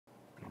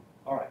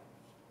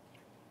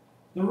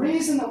The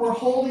reason that we're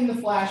holding the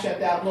flash at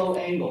that low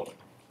angle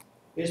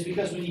is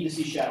because we need to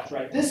see shadows,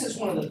 right? This is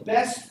one of the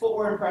best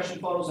footwear impression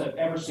photos I've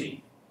ever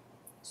seen.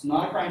 It's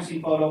not a crime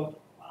scene photo.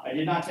 I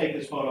did not take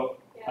this photo.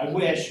 I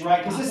wish,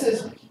 right? Because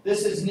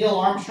this is Neil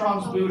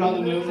Armstrong's boot on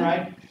the moon,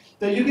 right?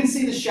 So you can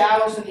see the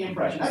shadows in the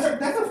impression.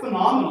 That's a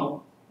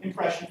phenomenal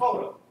impression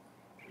photo.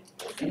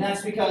 And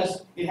that's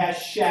because it has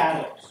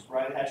shadows,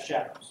 right? It has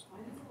shadows.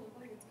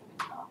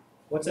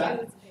 What's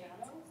that?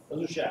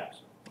 Those are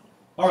shadows.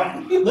 All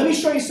right, let me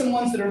show you some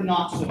ones that are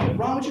not so good.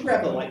 Ron, would you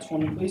grab the lights for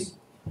me, please?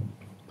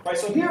 All right,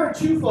 so here are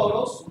two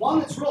photos, one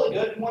that's really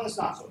good and one that's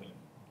not so good.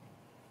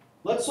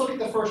 Let's look at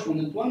the first one,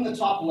 the one in the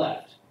top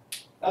left.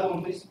 Other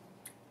one, please.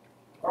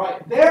 All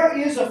right, there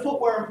is a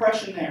footwear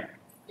impression there.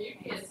 You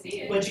can't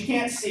see it. But you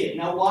can't see it.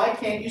 Now, why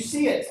can't you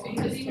see it?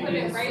 Because you put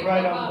it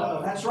right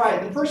above. That's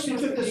right. The person who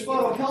took this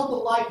photo held the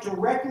light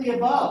directly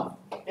above,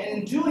 and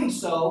in doing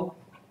so,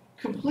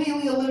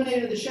 completely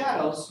eliminated the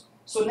shadows.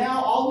 So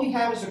now all we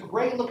have is a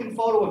great-looking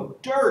photo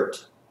of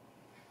dirt.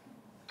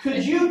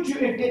 Could you do,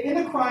 in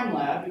a crime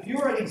lab, if you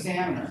were an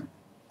examiner,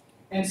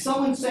 and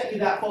someone sent you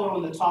that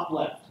photo in the top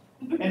left,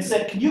 and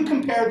said, can you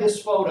compare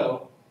this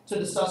photo to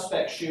the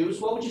suspect's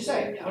shoes, what would you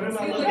say? What am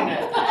I looking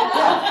at?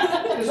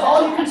 Yeah, because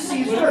all you can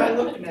see is What am I dirt.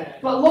 looking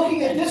at? But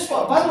looking at this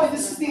photo, by the way,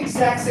 this is the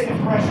exact same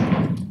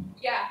impression.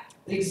 Yeah.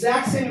 The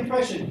exact same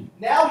impression.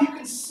 Now you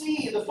can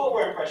see the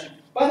footwear impression.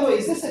 By the way,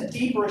 is this a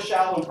deep or a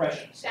shallow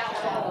impression?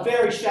 Shallow.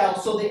 Very shallow.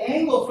 So the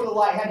angle for the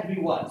light had to be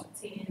what?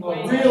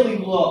 Way Really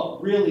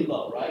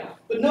low, right?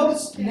 But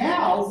notice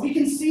now we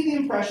can see the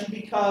impression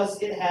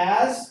because it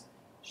has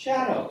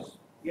shadows.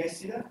 You guys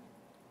see that?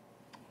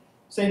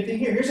 Same thing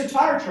here. Here's a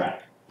tire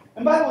track.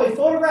 And by the way,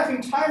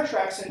 photographing tire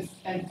tracks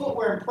and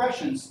footwear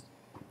impressions,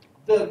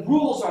 the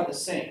rules are the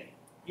same.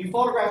 You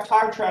photograph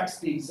tire tracks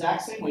the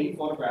exact same way you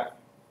photograph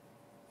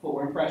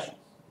footwear impressions.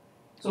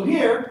 So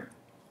here,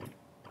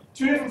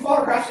 two different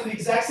photographs of the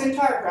exact same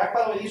tire track.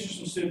 By the way, these are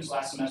some students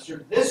last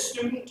semester. This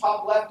student,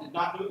 top left, did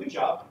not do a good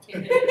job.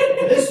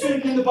 This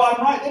student in the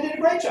bottom right, they did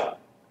a great job.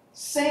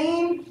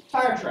 Same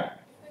tire track.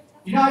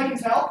 You know how you can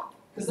tell?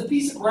 Because the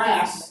piece of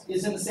grass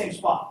is in the same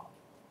spot.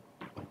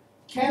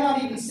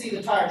 Cannot even see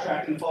the tire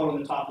track in the photo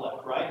in the top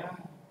left, right?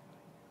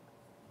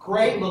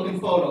 Great looking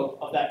photo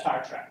of that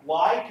tire track.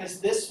 Why? Because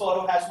this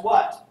photo has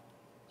what?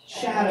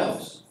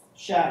 Shadows.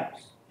 Shadows.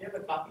 Do you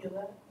have a copy of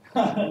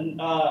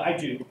that? I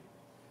do.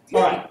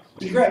 All right.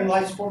 Can you grab the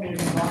lights for me?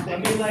 I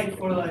mean, like,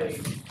 for like,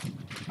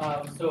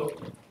 so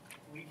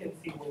we can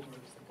see what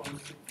we're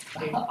supposed to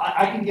take.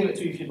 I can give it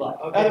to you if you'd like.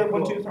 Okay, Other cool.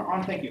 1, 2, 3,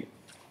 on. Thank you.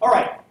 All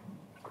right.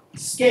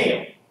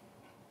 Scale.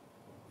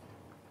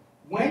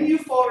 When you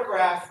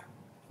photograph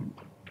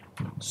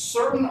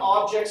certain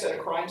objects at a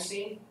crime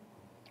scene,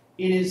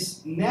 it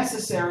is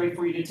necessary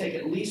for you to take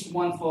at least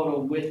one photo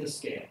with the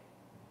scale.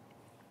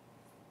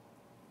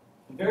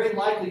 A very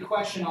likely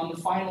question on the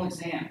final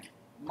exam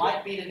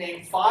might be to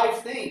name 5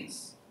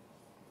 things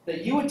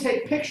that you would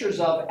take pictures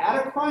of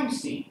at a crime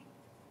scene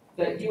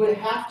that you would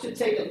have to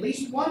take at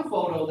least one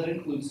photo that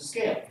includes the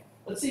scale.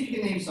 Let's see if you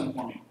can name some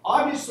for me.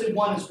 Obviously,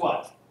 one is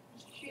what?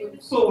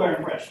 Footwear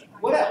impression.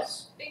 What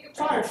else?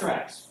 Tire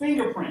tracks,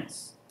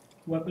 fingerprints.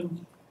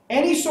 Weapons.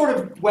 Any sort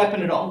of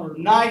weapon at all.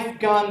 Knife,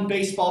 gun,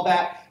 baseball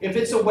bat. If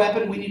it's a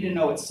weapon, we need to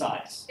know its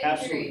size.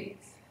 Absolutely.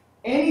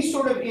 Any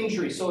sort of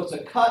injury. So it's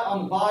a cut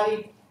on the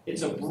body,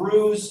 it's a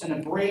bruise, an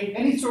abrasion,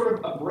 any sort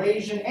of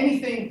abrasion,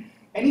 anything,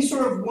 any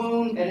sort of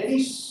wound at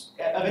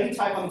any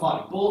type on the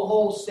body. Bullet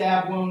hole,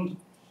 stab wound.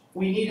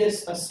 We need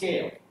a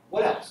scale.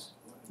 What else?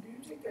 Do you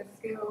take that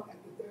scale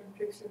at the third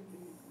picture?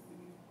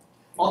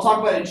 I'll talk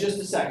about it in just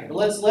a second. But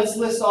let's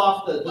list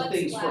off the Blood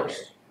things splatter.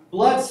 first.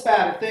 Blood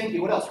spatter. Thank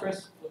you. What else,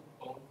 Chris?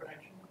 Bone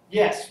fraction?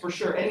 Yes, for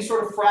sure. Any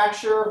sort of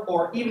fracture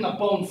or even a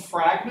bone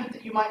fragment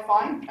that you might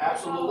find.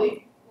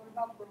 Absolutely. What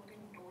about broken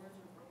doors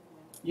or broken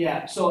windows?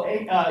 Yeah. So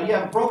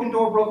yeah, broken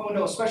door, broken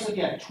window, especially if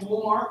you have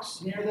tool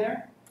marks near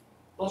there.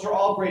 Those are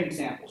all great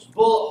examples.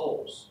 Bullet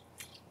holes.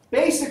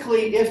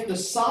 Basically, if the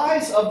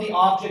size of the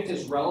object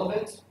is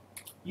relevant,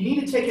 you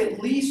need to take at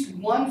least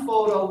one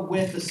photo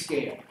with the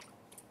scale.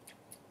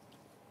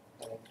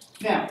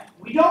 Now,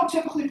 we don't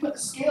typically put the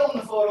scale in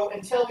the photo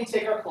until we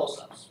take our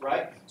close-ups,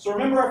 right? So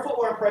remember our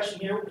footwear impression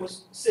here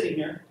was sitting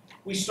here.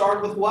 We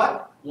start with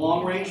what?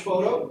 Long-range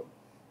photo.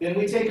 Then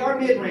we take our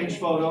mid-range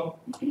photo.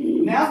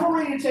 Now we're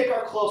ready to take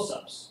our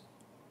close-ups.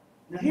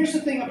 Now here's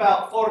the thing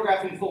about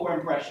photographing footwear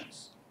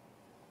impressions.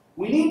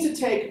 We need to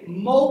take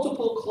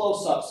multiple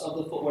close-ups of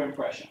the footwear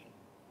impression.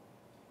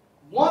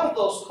 One of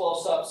those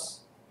close-ups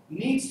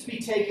needs to be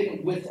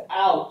taken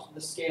without the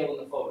scale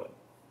in the photo.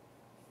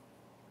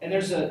 And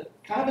there's a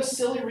kind of a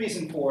silly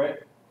reason for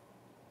it,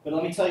 but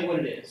let me tell you what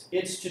it is.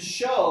 It's to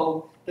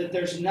show that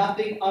there's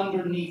nothing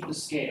underneath the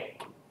scale,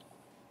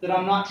 that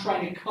I'm not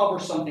trying to cover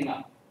something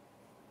up.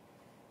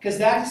 Because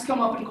that has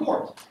come up in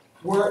court,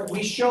 where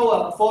we show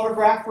a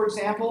photograph, for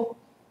example,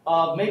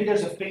 maybe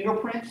there's a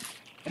fingerprint,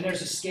 and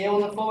there's a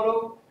scale in the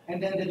photo,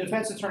 and then the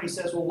defense attorney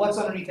says, well, what's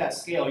underneath that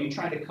scale? Are you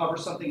trying to cover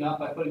something up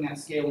by putting that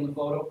scale in the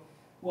photo?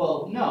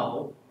 Well,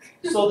 no.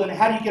 So then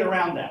how do you get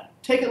around that?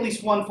 Take at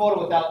least one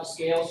photo without the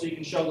scale so you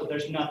can show that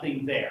there's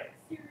nothing there.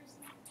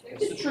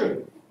 That's the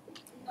truth.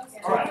 Okay.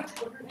 All right.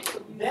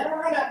 Then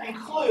we're going to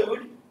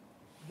include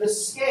the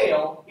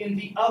scale in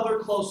the other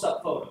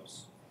close-up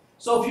photos.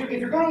 So if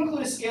you're going to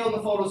include a scale in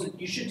the photos,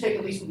 you should take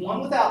at least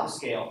one without the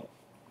scale,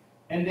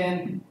 and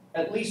then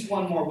at least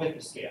one more with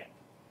the scale.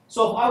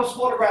 So if I was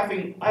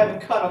photographing, I have a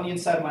cut on the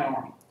inside of my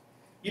arm.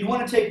 You'd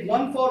want to take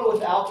one photo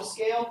without the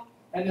scale,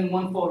 and then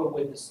one photo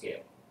with the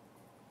scale.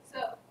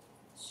 So,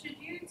 should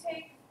you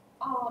take,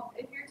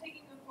 if you're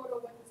taking a photo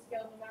with the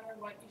scale, no matter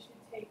what, you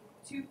should take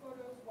 2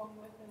 photos, one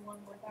with and one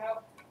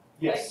without?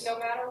 Yes. Like, no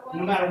matter what?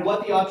 No matter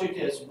what the object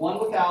is, one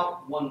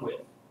without, one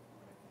with.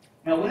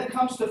 Now when it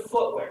comes to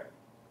footwear,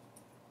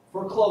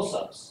 for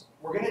close-ups,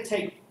 we're going to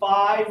take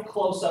 5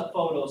 close-up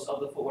photos of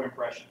the footwear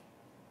impression.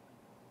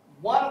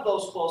 One of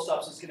those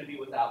close-ups is going to be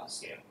without the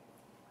scale.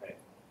 Okay?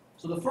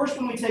 So the first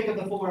one we take of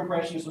the footwear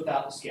impression is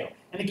without the scale.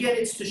 And again,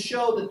 it's to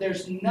show that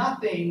there's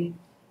nothing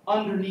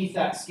underneath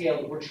that scale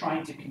that we're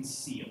trying to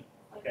conceal.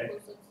 Okay?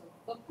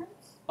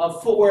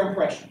 Of footwear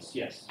impressions,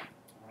 yes.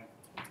 All right.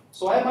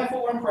 So I have my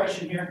footwear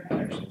impression here.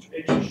 Actually,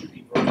 it should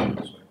be broken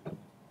this way.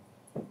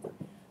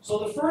 So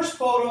the first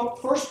photo,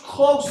 first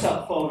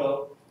close-up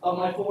photo of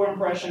my footwear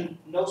impression,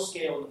 no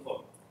scale in the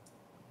photo.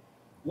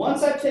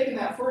 Once I've taken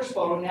that first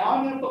photo, now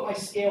I'm going to put my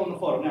scale in the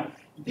photo. Now,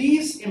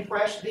 these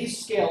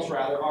scales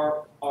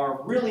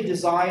are really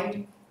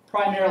designed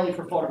primarily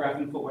for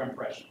photographing footwear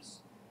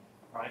impressions.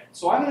 All right.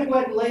 So I'm going to go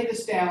ahead and lay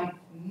this down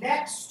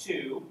next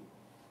to,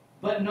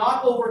 but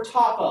not over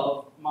top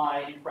of,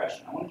 my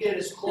impression. I want to get it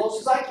as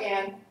close as I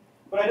can,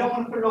 but I don't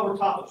want to put it over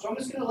top of. So I'm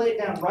just going to lay it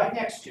down right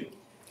next to,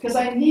 because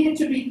I need it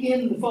to be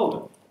in the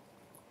photo.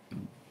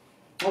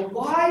 Now,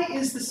 why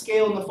is the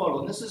scale in the photo?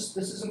 And this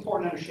is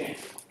important to understand.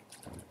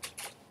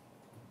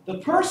 The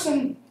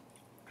person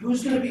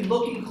who's going to be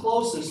looking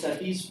closest at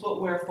these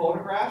footwear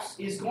photographs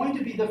is going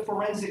to be the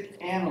forensic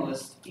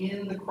analyst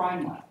in the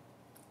crime lab,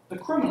 the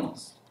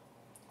criminalist.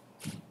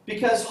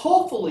 Because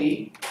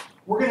hopefully,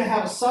 we're going to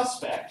have a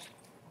suspect.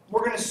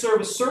 We're going to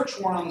serve a search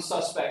warrant on the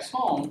suspect's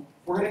home.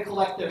 We're going to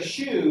collect their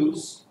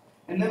shoes,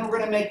 and then we're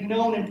going to make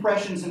known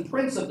impressions and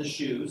prints of the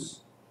shoes.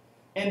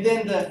 And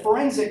then the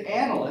forensic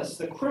analyst,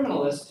 the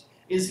criminalist,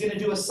 is going to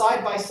do a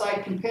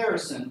side-by-side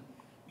comparison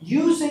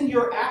using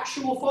your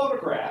actual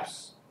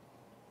photographs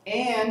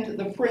and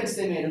the prints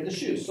they made of the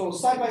shoes. So a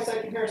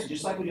side-by-side comparison,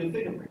 just like we do with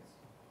fingerprints.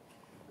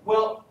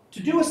 Well,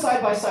 to do a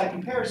side-by-side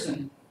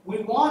comparison, we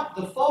want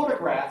the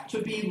photograph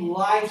to be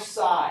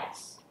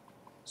life-size.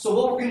 So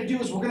what we're going to do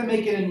is we're going to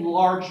make an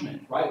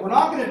enlargement, right? We're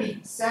not going to be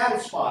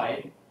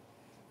satisfied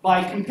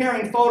by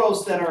comparing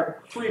photos that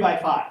are 3 by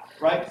 5,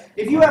 right?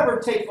 If you ever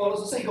take photos,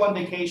 let's say you go on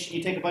vacation,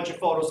 you take a bunch of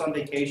photos on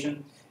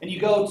vacation, and you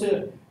go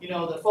to,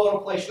 the photo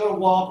place, you go to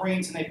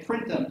Walgreens, and they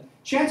print them.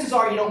 Chances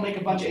are you don't make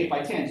a bunch of 8 by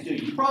 10s, do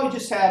you? You probably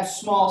just have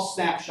small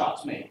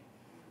snapshots made.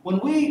 When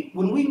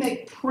we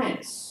make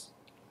prints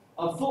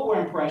of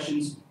footwear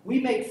impressions, we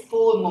make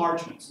full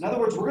enlargements. In other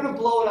words, we're going to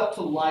blow it up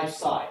to life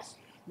size.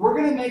 We're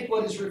going to make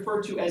what is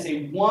referred to as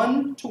a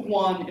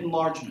one-to-one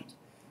enlargement.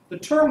 The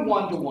term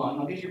one-to-one,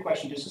 I'll get to your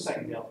question in just a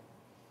second, Dale.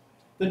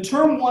 The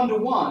term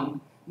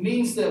one-to-one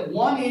means that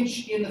 1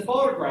 inch in the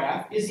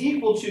photograph is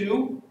equal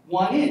to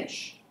 1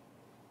 inch.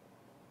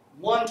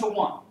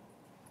 1-to-1.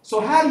 So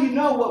how do you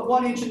know what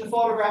 1 inch in the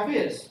photograph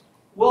is?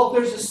 Well, if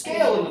there's a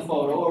scale in the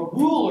photo, a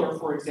ruler,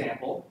 for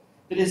example,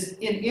 that is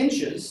in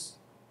inches,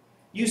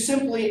 you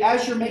simply,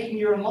 as you're making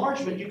your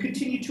enlargement, you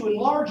continue to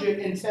enlarge it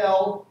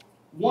until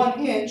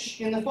 1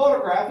 inch in the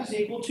photograph is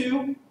equal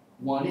to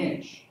 1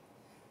 inch.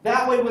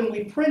 That way, when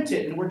we print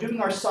it and we're doing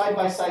our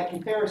side-by-side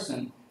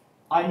comparison,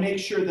 I make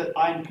sure that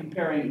I'm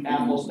comparing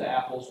apples to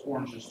apples,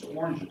 oranges to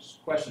oranges.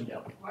 Question,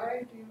 Dale?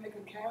 Why do you make a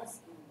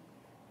casting?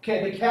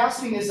 Okay, the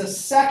casting is a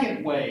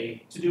second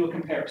way to do a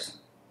comparison.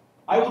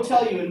 I will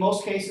tell you, in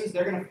most cases,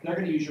 they're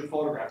gonna use your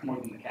photograph more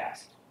than the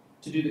cast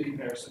to do the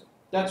comparison.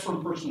 That's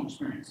from personal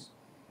experience.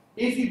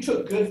 If you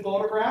took good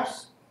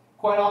photographs,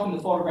 quite often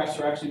the photographs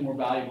are actually more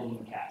valuable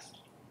than the cast.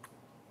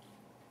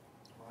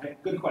 All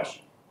right, good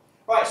question.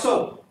 All right,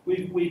 so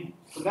we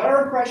got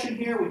our impression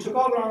here. We took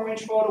our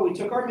long-range photo. We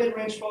took our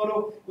mid-range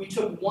photo. We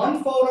took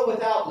one photo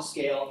without the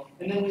scale,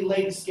 and then we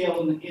laid the scale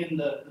in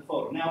the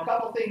photo. Now, a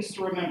couple things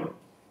to remember.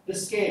 The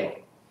scale.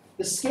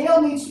 The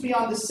scale needs to be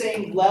on the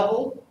same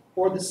level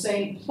or the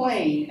same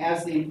plane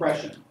as the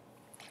impression.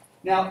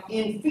 Now,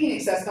 in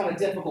Phoenix, that's not a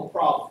difficult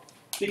problem.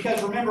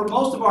 Because remember,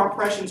 most of our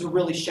impressions are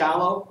really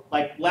shallow,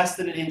 like less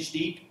than 1 inch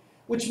deep,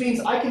 which means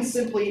I can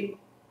simply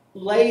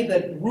lay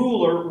the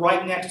ruler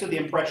right next to the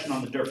impression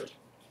on the dirt.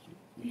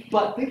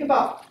 But think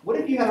about, what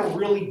if you had a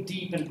really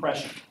deep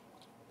impression?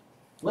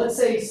 Let's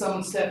say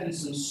someone stepped in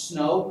some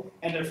snow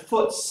and their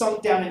foot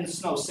sunk down in the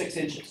snow 6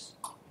 inches.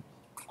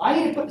 I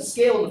need to put the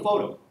scale in the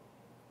photo.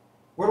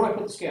 Where do I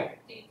put the scale?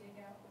 Do you dig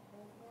out the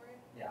hole for it?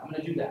 Yeah, I'm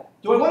going to do that.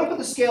 Do I want to put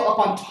the scale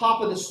up on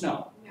top of the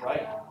snow,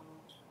 right?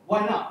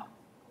 Why not?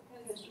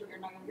 Because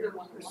your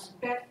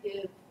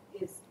perspective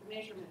is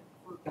measurement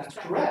for That's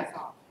perspective correct.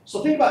 off.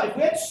 So think about it. If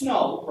we had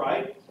snow,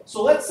 right?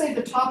 So let's say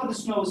the top of the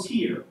snow is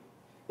here,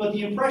 but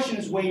the impression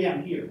is way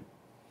down here.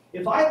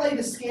 If I lay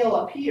the scale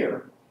up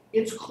here,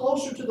 it's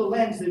closer to the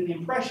lens than the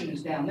impression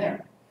is down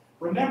there.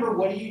 Remember,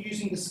 what are you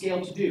using the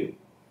scale to do?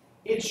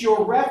 It's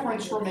your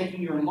reference for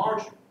making your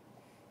enlargement.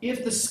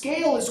 If the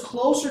scale is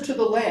closer to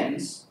the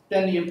lens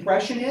than the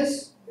impression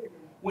is,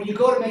 when you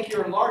go to make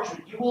your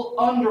enlargement, you will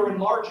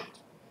under-enlarge it.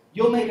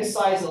 You'll make a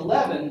size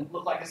 11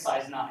 look like a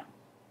size 9.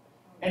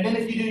 And then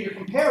if you do your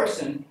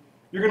comparison,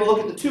 you're going to look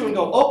at the two and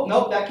go, oh,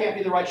 nope, that can't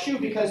be the right shoe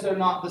because they're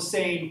not the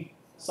same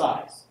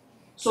size.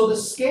 So the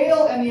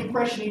scale and the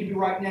impression need to be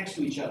right next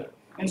to each other.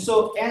 And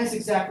so Anna's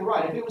exactly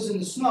right. If it was in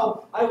the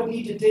snow, I would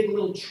need to dig a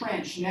little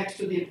trench next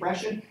to the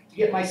impression to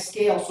get my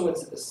scale so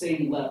it's at the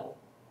same level.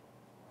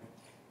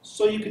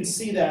 So you can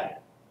see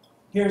that.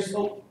 Here's,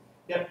 oh,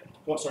 yep,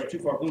 oh, sorry, too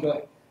far, go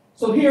ahead.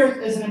 So here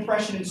is an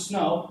impression in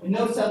snow, and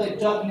notice how they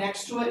dug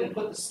next to it and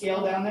put the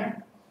scale down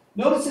there.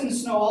 Notice in the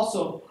snow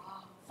also,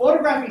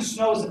 photographing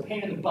snow is a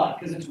pain in the butt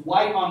because it's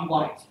white on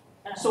white.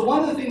 So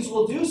one of the things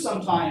we'll do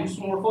sometimes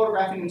when we're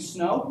photographing in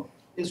snow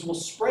is we'll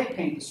spray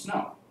paint the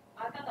snow.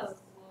 I thought that was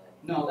wood.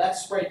 No,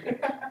 that's spray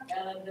paint.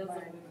 Ellen doesn't.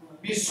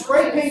 If you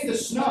spray paint the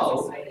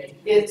snow,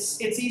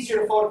 it's easier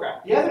to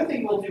photograph. The other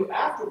thing we'll do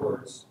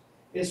afterwards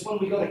is when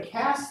we go to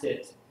cast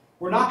it,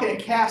 we're not going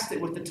to cast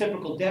it with the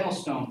typical demo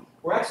stone.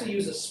 We're actually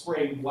use a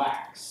spray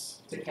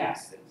wax to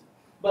cast it.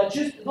 But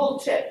just a little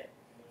tip,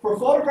 for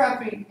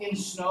photographing in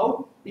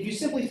snow, if you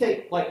simply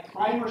take like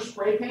primer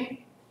spray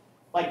paint,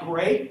 like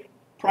gray,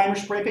 primer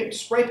spray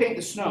paint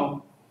the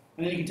snow,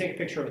 and then you can take a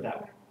picture of it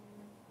that way.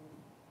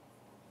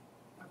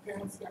 My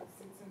parents got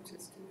 6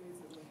 inches 2 days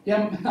ago.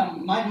 Yeah,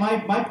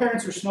 my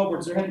parents are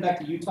snowbirds. They're heading back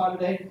to Utah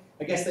today.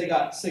 I guess they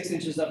got 6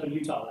 inches up in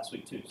Utah last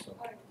week too. So.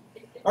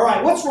 All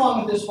right, what's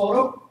wrong with this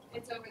photo?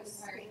 It's over the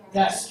tire.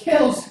 That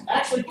scale's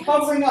actually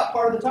covering up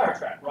part of the tire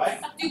track,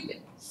 right?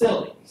 Stupid.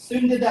 Silly.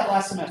 Student did that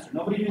last semester.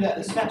 Nobody knew that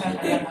this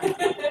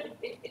semester.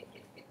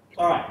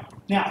 All right.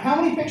 Now,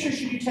 how many pictures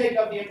should you take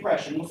of the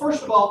impression? Well,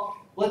 first of all,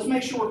 let's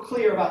make sure we're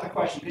clear about the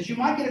question, because you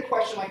might get a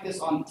question like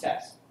this on the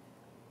test.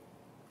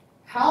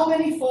 How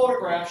many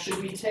photographs should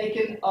be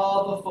taken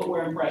of a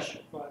footwear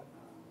impression?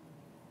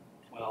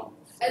 Well,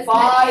 As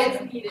 5 many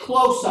as needed.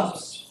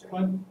 close-ups.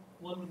 One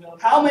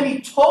without. How many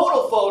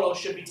total photos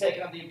should be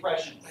taken of the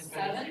impression?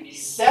 7.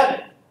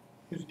 7.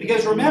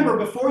 Because remember,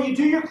 before you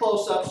do your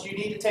close-ups, you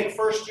need to take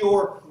first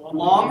your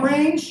long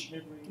range,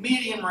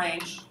 medium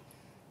range.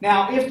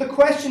 Now, if the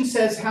question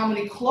says how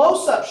many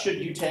close-ups should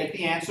you take,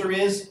 the answer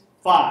is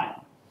 5.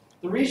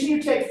 The reason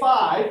you take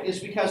 5 is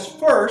because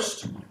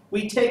first,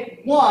 we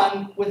take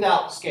 1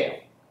 without the scale.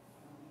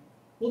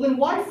 Well, then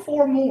why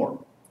 4 more?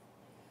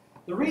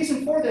 The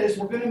reason for that is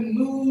we're going to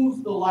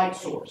move the light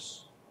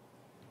source,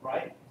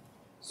 right?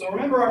 So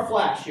remember our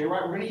flash here,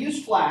 right? We're going to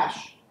use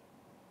flash.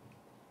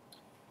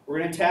 We're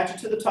going to attach it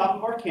to the top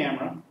of our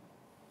camera.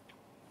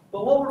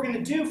 But what we're going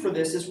to do for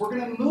this is we're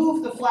going to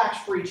move the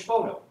flash for each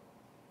photo.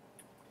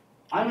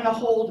 I'm going to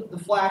hold the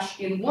flash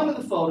in one of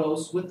the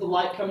photos with the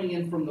light coming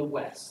in from the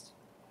west.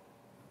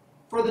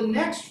 For the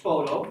next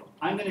photo,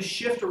 I'm going to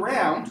shift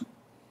around.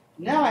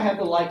 Now I have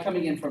the light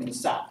coming in from the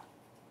south.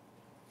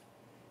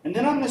 And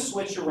then I'm going to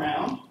switch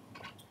around,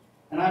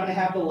 and I'm going to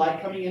have the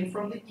light coming in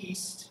from the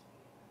east.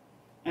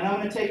 And I'm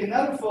going to take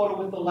another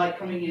photo with the light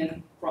coming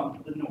in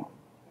from the north.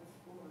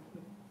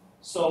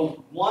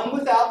 So 1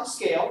 without the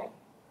scale,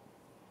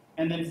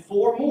 and then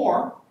 4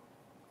 more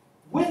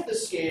with the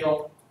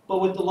scale, but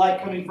with the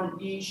light coming from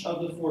each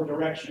of the 4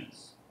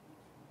 directions.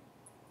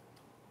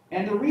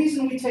 And the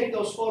reason we take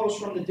those photos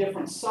from the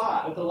different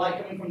side, with the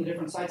light coming from the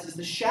different sides, is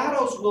the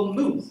shadows will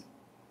move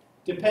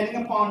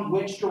depending upon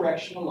which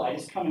direction the light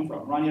is coming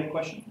from. Ron, you have a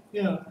question?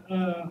 Yeah,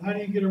 how do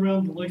you get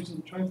around the legs of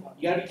the tripod?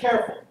 You got to be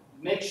careful.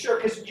 Make sure,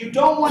 because you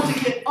don't want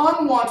to get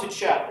unwanted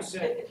shadows.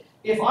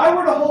 If I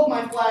were to hold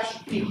my flash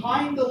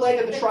behind the leg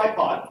of the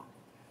tripod,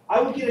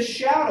 I would get a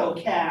shadow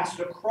cast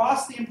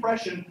across the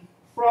impression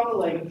from the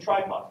leg of the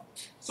tripod.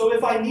 So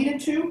if I needed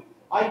to,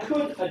 I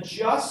could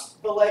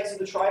adjust the legs of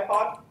the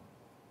tripod,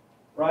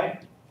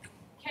 right?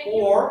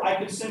 Or I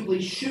could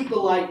simply shoot the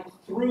light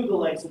through the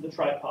legs of the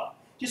tripod.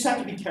 Just have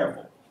to be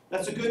careful.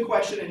 That's a good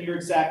question, and you're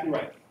exactly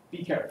right.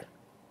 Be careful.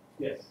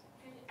 Yes?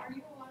 And are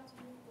you allowed to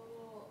move the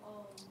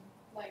little,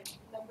 like,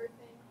 number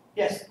thing?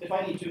 Yes, if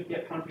I need to.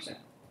 Yeah, 100%.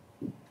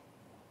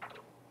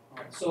 All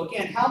right, so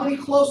again, how many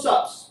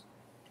close-ups?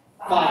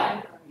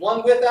 5.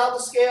 1 without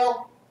the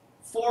scale,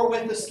 4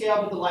 with the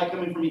scale with the light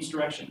coming from each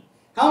direction.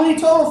 How many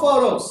total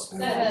photos?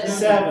 7.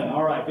 7.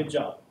 All right, good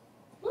job.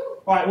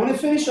 All right, I want to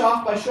finish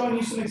off by showing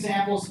you some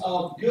examples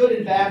of good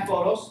and bad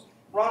photos.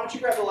 Ron, why don't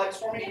you grab the lights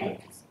for me?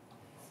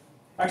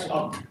 Actually,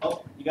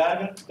 oh, you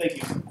got it? Thank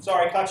you.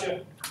 Sorry, I caught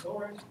you. Don't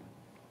worry.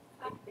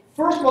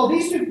 First of all,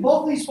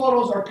 both of these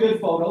photos are good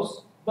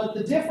photos, but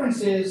the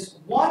difference is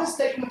one is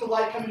taken with the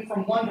light coming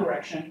from one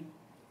direction,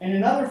 and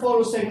another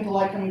photo is taken with the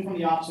light coming from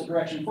the opposite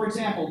direction. For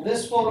example,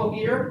 this photo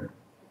here,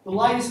 the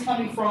light is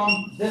coming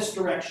from this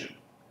direction,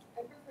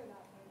 I prefer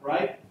that one.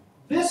 right?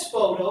 This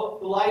photo,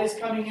 the light is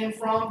coming in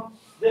from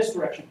this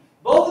direction.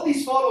 Both of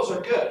these photos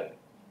are good,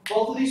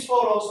 Both of these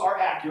photos are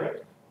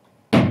accurate.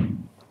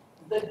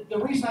 The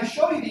reason I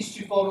show you these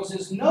two photos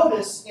is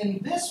notice in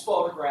this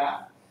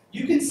photograph,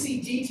 you can see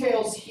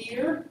details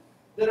here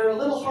that are a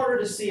little harder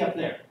to see up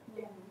there.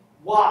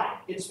 Why?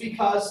 It's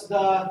because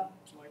the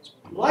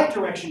light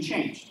direction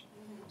changed.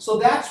 So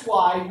that's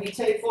why we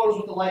take photos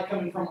with the light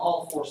coming from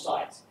all four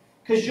sides.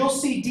 Because you'll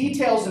see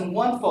details in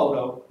one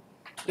photo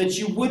that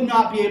you would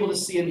not be able to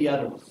see in the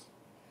other one.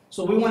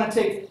 So we want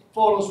to take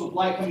photos with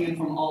light coming in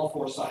from all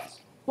four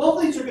sides. Both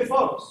of these are good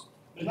photos.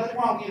 There's nothing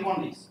wrong with either one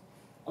of these.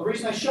 The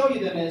reason I show you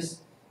them is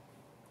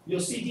you'll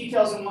see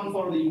details in one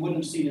photo that you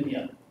wouldn't have seen in the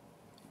other.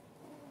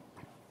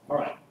 All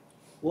right.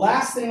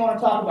 Last thing I want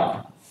to talk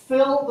about.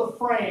 Fill the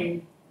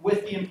frame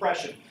with the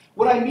impression.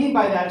 What I mean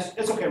by that is,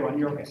 it's okay, Ron,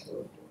 you're okay.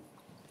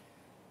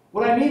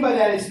 What I mean by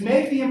that is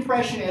make the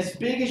impression as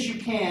big as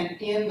you can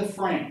in the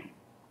frame.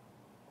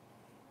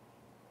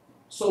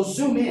 So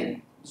zoom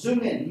in,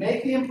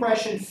 make the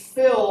impression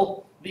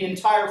fill the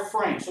entire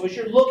frame. So as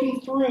you're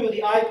looking through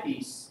the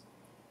eyepiece,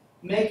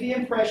 make the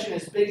impression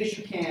as big as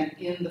you can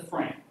in the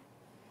frame.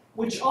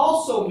 Which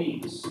also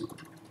means,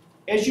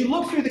 as you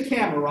look through the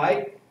camera,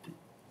 right,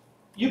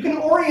 you can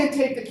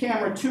orientate the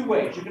camera two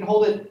ways. You can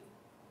hold it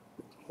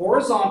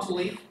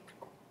horizontally,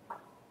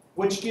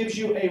 which gives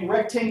you a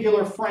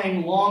rectangular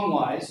frame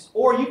longwise,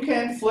 or you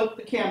can flip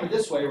the camera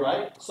this way,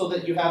 right, so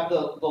that you have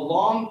the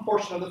long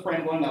portion of the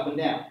frame going up and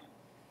down.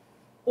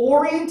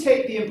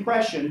 Orientate the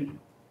impression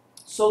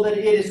so that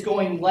it is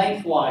going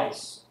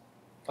lengthwise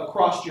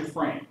across your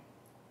frame.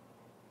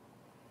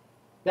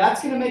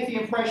 That's going to make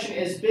the impression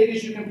as big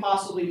as you can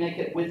possibly make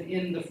it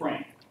within the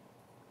frame.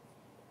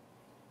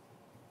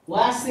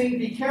 Last thing,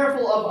 be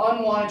careful of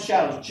unwanted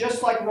shadows,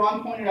 just like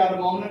Ron pointed out a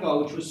moment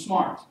ago, which was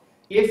smart.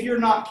 If you're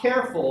not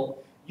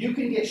careful, you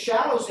can get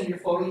shadows in your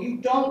photo you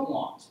don't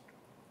want.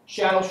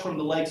 Shadows from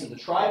the legs of the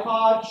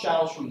tripod,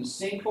 shadows from the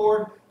sync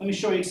cord. Let me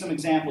show you some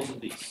examples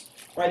of these.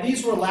 All right,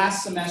 these were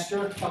last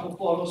semester, a couple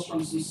photos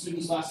from some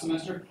students last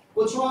semester.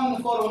 What's wrong in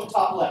the photo on the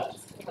top left?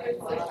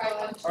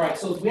 All right,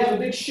 so we have a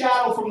big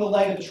shadow from the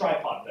leg of the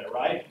tripod there,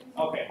 right?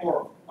 Okay,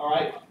 horrible. All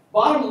right,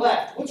 bottom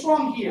left, what's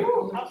wrong here?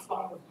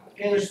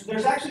 Okay,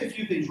 there's actually a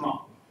few things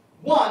wrong.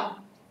 One,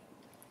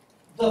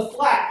 the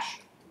flash.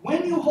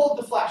 When you hold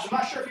the flash, I'm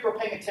not sure if you were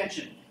paying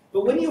attention,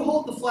 but when you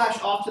hold the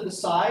flash off to the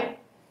side,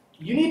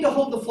 you need to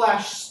hold the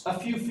flash a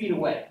few feet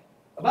away,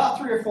 about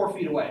 3 or 4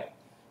 feet away.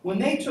 When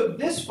they took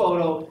this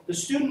photo, the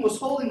student was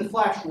holding the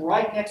flash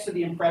right next to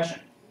the impression.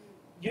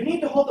 You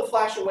need to hold the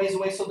flash a ways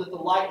away so that the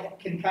light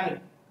can kind of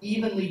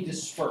evenly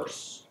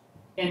disperse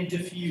and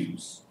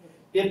diffuse.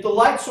 If the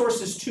light source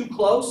is too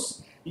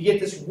close, you get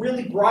this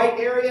really bright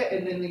area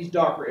and then these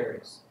darker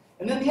areas.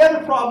 And then the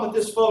other problem with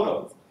this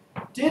photo,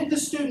 did the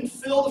student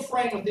fill the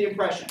frame with the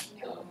impression?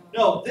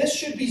 No, this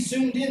should be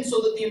zoomed in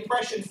so that the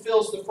impression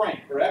fills the frame,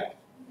 correct?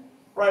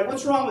 Right,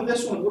 what's wrong with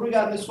this one? What do we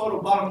got in this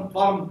photo,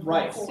 bottom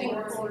right?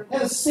 It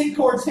has sync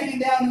cords hanging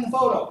down in the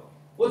photo.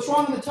 What's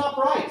wrong in the top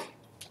right?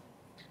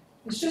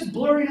 It's just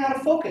blurring out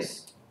of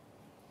focus.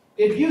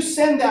 If you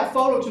send that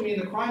photo to me in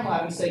the crime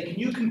lab and say, can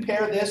you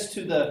compare this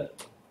to the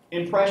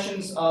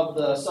impressions of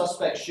the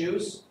suspect's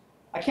shoes?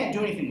 I can't do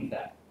anything with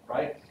that,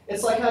 right?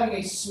 It's like having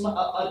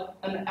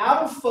an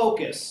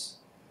out-of-focus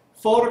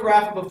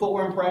photograph of a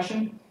footwear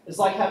impression is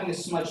like having a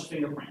smudged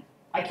fingerprint.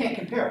 I can't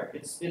compare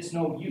it. It's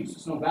no use.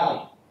 It's no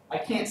value. I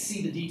can't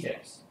see the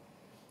details.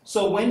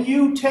 So when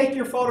you take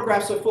your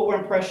photographs of footwear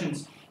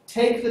impressions,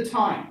 take the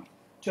time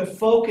to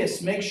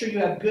focus. Make sure you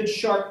have good,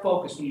 sharp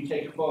focus when you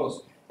take your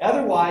photos.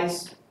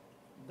 Otherwise,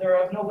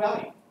 they're of no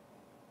value.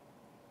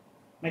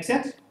 Make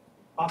sense?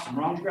 Awesome.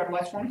 Ron, would you grab the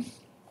lights for me?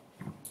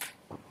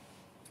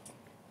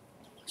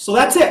 So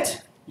that's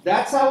it.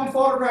 That's how we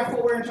photograph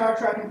footwear and tire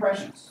track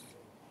impressions.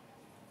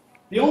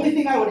 The only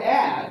thing I would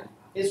add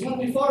is when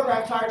we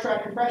photograph tire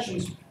track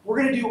impressions, we're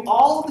going to do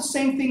all of the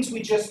same things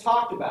we just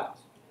talked about.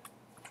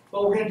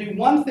 But we're going to do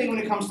one thing when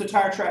it comes to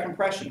tire track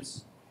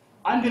impressions.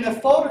 I'm going to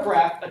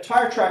photograph a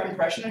tire track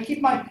impression, and keep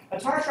in mind, a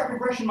tire track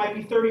impression might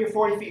be 30 or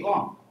 40 feet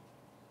long.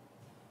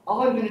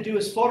 All I'm going to do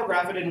is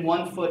photograph it in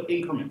 1 foot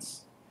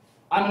increments.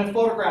 I'm going to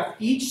photograph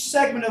each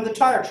segment of the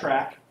tire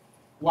track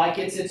like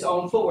it's its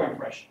own footwear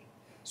impression.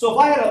 So if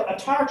I had a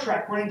tire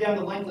track running down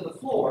the length of the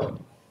floor,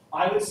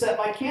 I would set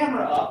my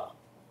camera up,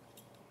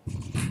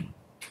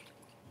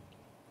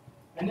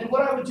 and then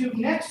what I would do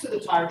next to the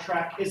tire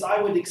track is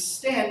I would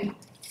extend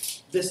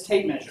this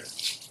tape measure.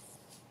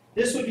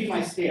 This would be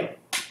my scale.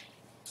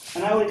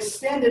 And I would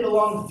extend it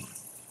along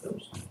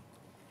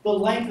the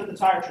length of the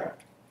tire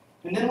track.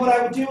 And then what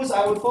I would do is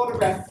I would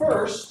photograph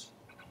first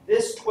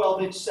this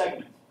 12-inch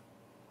segment.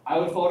 I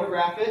would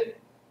photograph it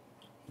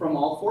from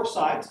all 4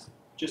 sides,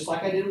 just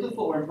like I did with the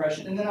footwear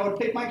impression, and then I would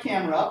pick my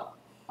camera up,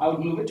 I would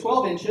move it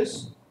 12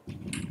 inches,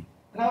 and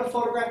I would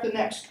photograph the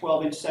next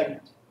 12-inch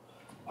segment.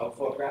 I would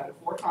photograph it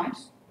 4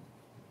 times.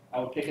 I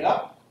would pick it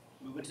up,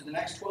 move it to the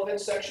next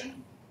 12-inch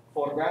section,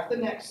 photograph the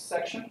next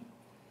section.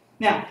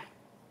 Now,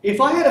 if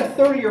I had a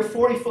 30 or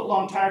 40 foot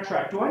long tire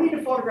track, do I need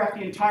to photograph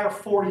the entire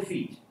 40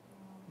 feet?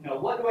 No,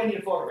 what do I need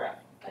to photograph?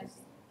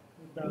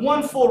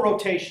 1 full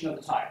rotation of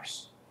the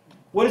tires.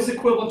 What is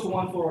equivalent to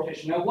 1 full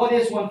rotation? Now, what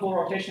is 1 full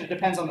rotation? It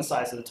depends on the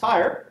size of the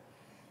tire.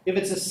 If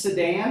it's a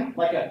sedan,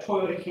 like a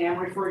Toyota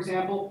Camry, for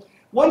example,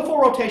 1 full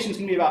rotation is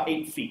going to be about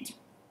 8 feet.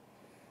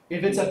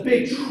 If it's a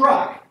big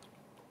truck,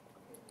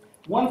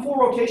 1 full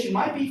rotation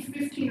might be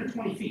 15 or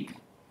 20 feet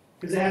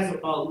because it has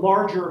a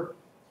larger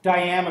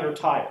diameter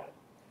tire.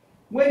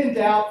 When in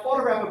doubt,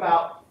 photograph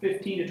about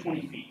 15 to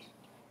 20 feet,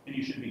 and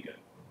you should be good.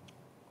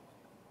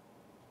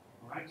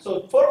 All right?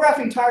 So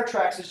photographing tire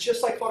tracks is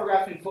just like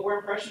photographing footwear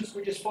impressions.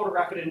 We just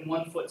photograph it in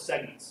 1 foot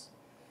segments.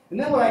 And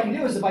then what I can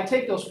do is if I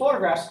take those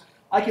photographs,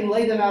 I can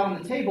lay them out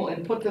on the table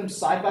and put them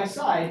side by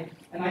side,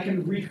 and I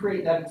can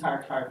recreate that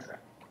entire tire track.